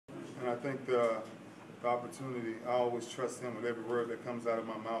think the opportunity, I always trust him with every word that comes out of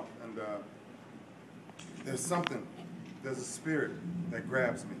my mouth. And there's a spirit that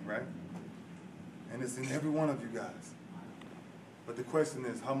grabs me, right? And it's in every one of you guys. But the question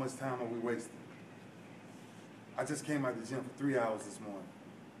is, how much time are we wasting? I just came out of the gym for 3 hours this morning.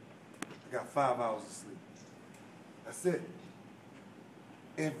 I got 5 hours of sleep. That's it.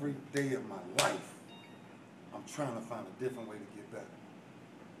 Every day of my life, I'm trying to find a different way to get better.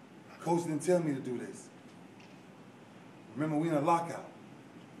 Coach didn't tell me to do this. Remember, we in a lockout.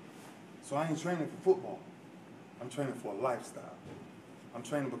 So I ain't training for football. I'm training for a lifestyle. I'm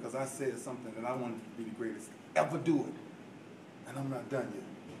training because I said something that I wanted to be the greatest ever do it. And I'm not done yet.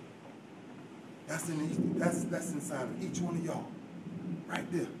 That's inside of each one of y'all. Right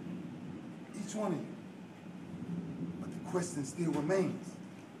there. Each one of you. But the question still remains.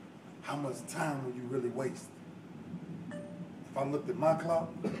 How much time will you really waste? If I looked at my clock,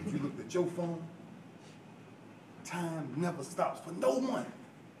 if you looked at your phone, time never stops for no one.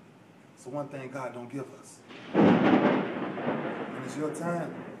 So one thing God don't give us. When it's your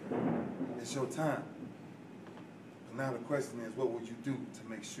time, it's your time. But now the question is, what would you do to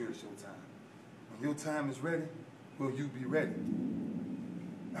make sure it's your time? When your time is ready, will you be ready?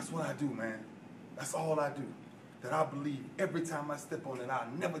 That's what I do, man. That's all I do. That I believe every time I step on it,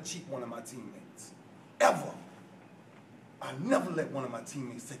 I'll never cheat one of my teammates. Ever. I never let one of my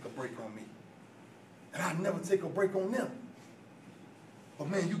teammates take a break on me. And I never take a break on them. But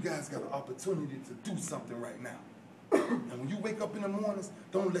man, you guys got an opportunity to do something right now. And when you wake up in the mornings,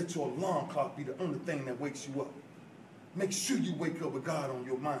 don't let your alarm clock be the only thing that wakes you up. Make sure you wake up with God on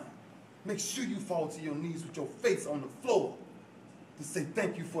your mind. Make sure you fall to your knees with your face on the floor to say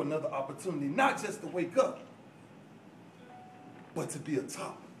thank you for another opportunity, not just to wake up, but to be a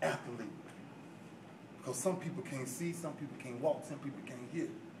top athlete. Because some people can't see, some people can't walk, some people can't hear.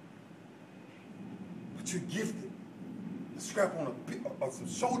 But you're gifted. Strap on some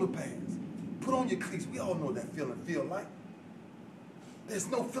shoulder pads. Put on your cleats. We all know what that feeling feel like. There's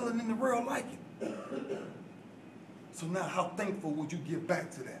no feeling in the world like it. So now how thankful would you give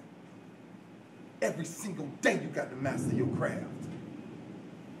back to that? Every single day you got to master your craft.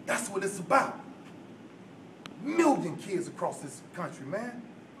 That's what it's about. Million kids across this country, man.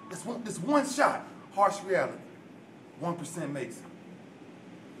 This one shot. Harsh reality. 1% makes it.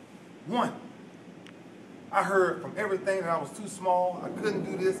 One. I heard from everything that I was too small, I couldn't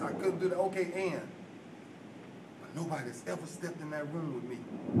do this, I couldn't do that. Okay, and. But nobody's ever stepped in that room with me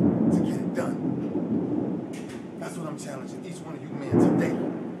to get it done. That's what I'm challenging each one of you men today.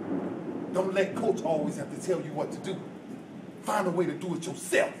 Don't let coach always have to tell you what to do. Find a way to do it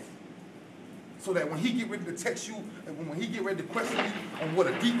yourself. So that when he get ready to text you, and when he get ready to question you on what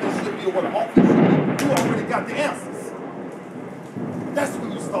a defense should be or what an offense should be, you already got the answers. That's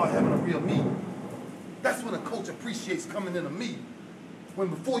when you start having a real meeting. That's when a coach appreciates coming in a meeting. When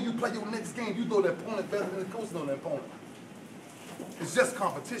before you play your next game, you know the opponent better than the coach knows the opponent. It's just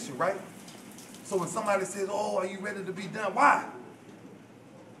competition, right? So when somebody says, oh, are you ready to be done? Why?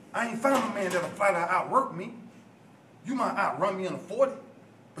 I ain't found a man that'll flat out outwork me. You might outrun me in a 40.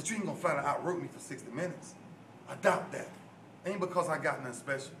 But you ain't gonna flat out outwork me for 60 minutes. I doubt that. Ain't because I got nothing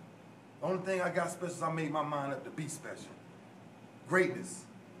special. The only thing I got special is I made my mind up to be special. Greatness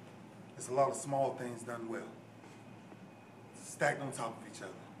is a lot of small things done well. Stacked on top of each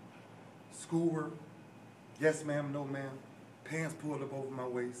other. Schoolwork, yes ma'am, no ma'am, pants pulled up over my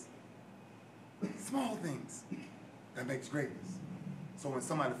waist. Small things that makes greatness. So when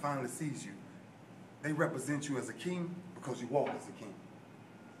somebody finally sees you, they represent you as a king because you walk as a king.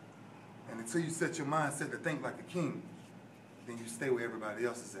 And until you set your mindset to think like a king, then you stay where everybody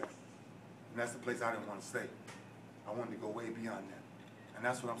else is at. And that's the place I didn't want to stay. I wanted to go way beyond that. And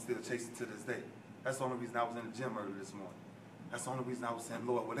that's what I'm still chasing to this day. That's the only reason I was in the gym earlier this morning. That's the only reason I was saying,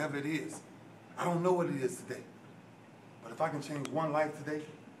 Lord, whatever it is, I don't know what it is today. But if I can change one life today,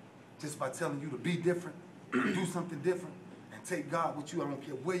 just by telling you to be different, do something different, and take God with you, I don't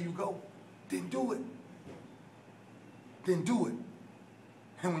care where you go, then do it. Then do it.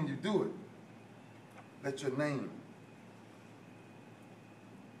 And when you do it, let your name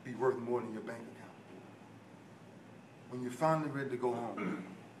be worth more than your bank account. When you're finally ready to go home,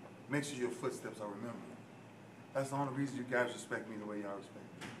 make sure your footsteps are remembered. That's the only reason you guys respect me the way y'all respect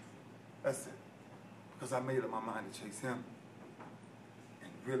me. That's it. Because I made up my mind to chase him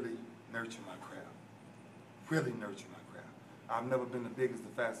and really nurture my craft. Really nurture my craft. I've never been the biggest, the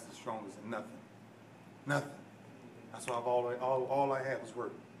fastest, the strongest, and nothing. Nothing. That's why all I had was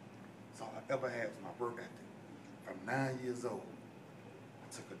work. That's all I ever had was my work ethic. From 9 years old,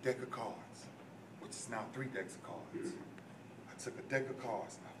 I took a deck of cards, which is now 3 decks of cards. I took a deck of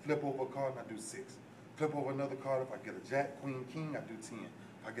cards and I Flip over a card and I do 6. Flip over another card, if I get a jack, queen, king, I do 10.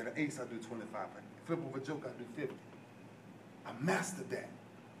 If I get an ace, I do 25. If I flip over a joker, I do 50. I mastered that.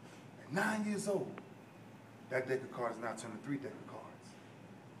 At 9 years old, that deck of cards now turned to 3 deck of cards.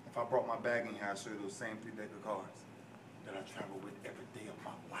 If I brought my bag in here, I'd show you those same 3 deck of cards that I travel with every day of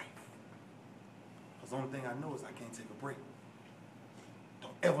my life. Because the only thing I know is I can't take a break.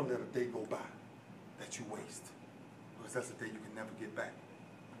 Don't ever let a day go by that you waste. Because that's a day you can never get back.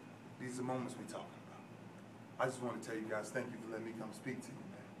 These are moments we're talking about. I just want to tell you guys, thank you for letting me come speak to you,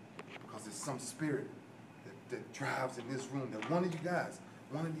 man. Because there's some spirit that drives in this room that one of you guys,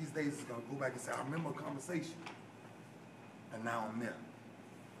 one of these days is going to go back and say, I remember a conversation. And now I'm there.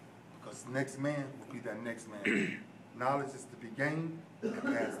 Because the next man will be that next man. Knowledge is to be gained and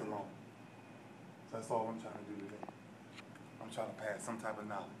passed along. So that's all I'm trying to do today. I'm trying to pass some type of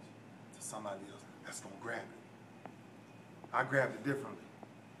knowledge to somebody else that's going to grab it. I grabbed it differently.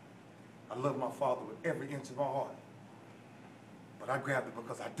 I love my father with every inch of my heart. But I grabbed it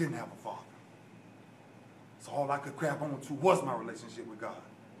because I didn't have a father. So all I could grab on to was my relationship with God.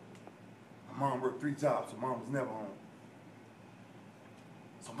 My mom worked 3 jobs, so mom was never home.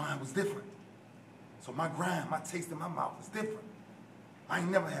 So mine was different. So my grind, my taste in my mouth was different. I ain't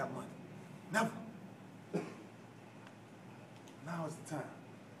never had money. Never. Now is the time.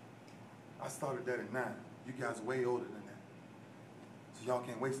 I started that at 9. You guys are way older than that. So y'all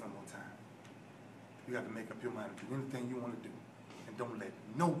can't waste no more time. You have to make up your mind to do anything you want to do. And don't let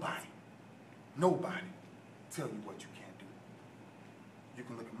nobody tell you what you can't do. You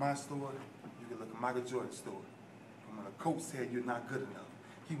can look at my story, you can look at Michael Jordan's story. And when a coach said you're not good enough,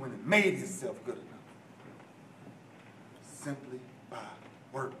 he went and made himself good enough. Simply by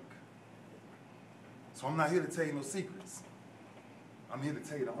work. So I'm not here to tell you no secrets. I'm here to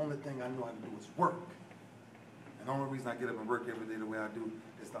tell you the only thing I know how to do is work. And the only reason I get up and work every day the way I do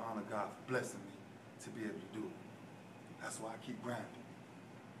is to honor God for blessing me to be able to do it. That's why I keep grinding.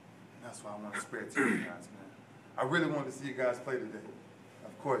 And that's why I want to spread to you guys, man. I really wanted to see you guys play today.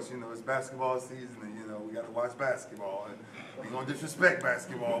 Of course, you know, it's basketball season and, you know, we got to watch basketball. And we're going to disrespect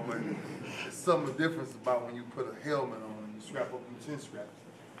basketball, but there's something different about when you put a helmet on and you strap up your chin strap.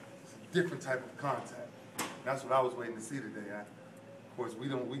 It's a different type of contact. That's what I was waiting to see today. Of course, we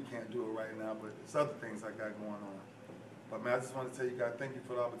can't do it right now, but there's other things I got going on. But man, I just want to tell you guys, thank you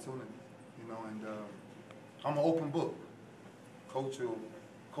for the opportunity. You know, and I'm an open book. Coach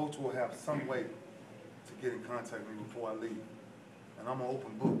will have some way to get in contact with me before I leave. And I'm an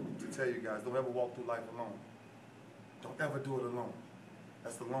open book to tell you guys, don't ever walk through life alone. Don't ever do it alone.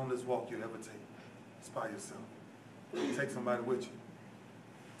 That's the longest walk you'll ever take. It's by yourself. Take somebody with you.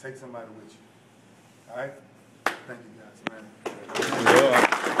 Take somebody with you. All right? Thank you guys, man. Yeah.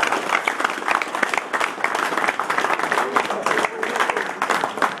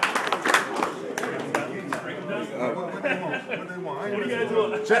 What they want? What are you guys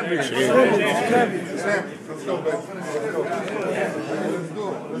doing? Champions. Let's go, baby.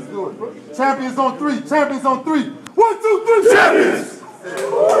 Let's do it. Champions on 3. Champions on 3. 1, 2, 3. Champions!